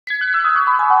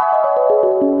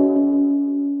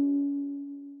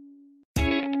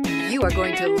You are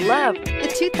going to love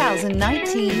the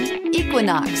 2019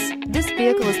 Equinox. This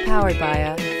vehicle is powered by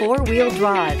a four-wheel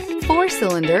drive,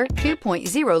 four-cylinder,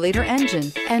 2.0-liter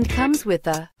engine and comes with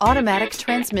a automatic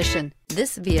transmission.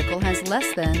 This vehicle has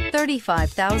less than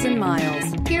 35,000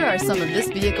 miles. Here are some of this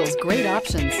vehicle's great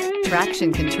options: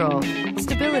 traction control,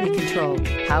 stability control,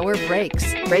 power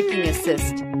brakes, braking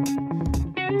assist.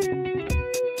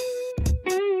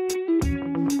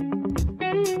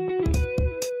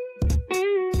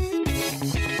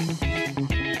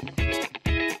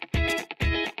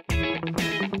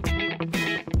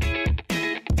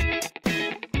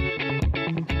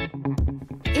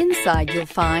 Inside you'll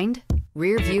find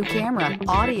rear view camera,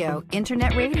 audio,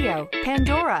 internet radio,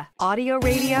 Pandora, audio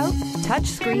radio,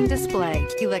 touchscreen display,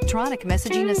 electronic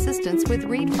messaging assistance with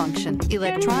read function,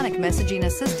 electronic messaging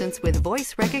assistance with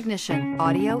voice recognition,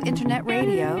 audio, internet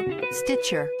radio,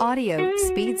 Stitcher, audio,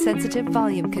 speed sensitive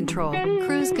volume control,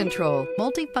 cruise control,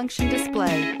 multifunction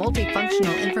display,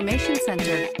 multifunctional information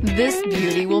center. This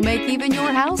beauty will make even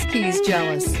your house keys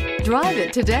jealous. Drive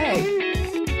it today.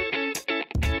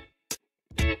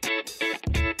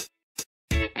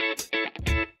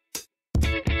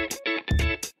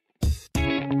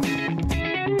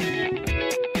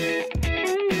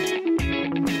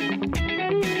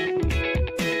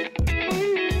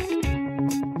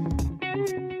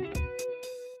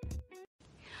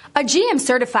 A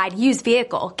GM-certified used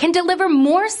vehicle can deliver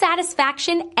more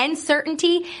satisfaction and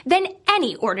certainty than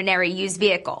any ordinary used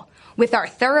vehicle. With our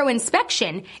thorough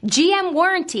inspection, GM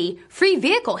warranty, free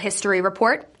vehicle history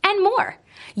report, and more.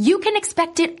 You can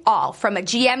expect it all from a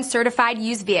GM-certified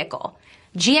used vehicle.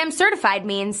 GM-certified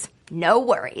means no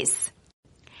worries.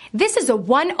 This is a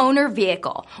one-owner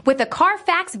vehicle with a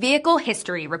Carfax Vehicle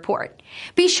History Report.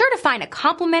 Be sure to find a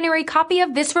complimentary copy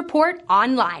of this report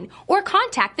online or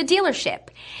contact the dealership.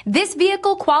 This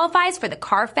vehicle qualifies for the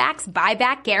Carfax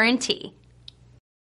Buyback Guarantee.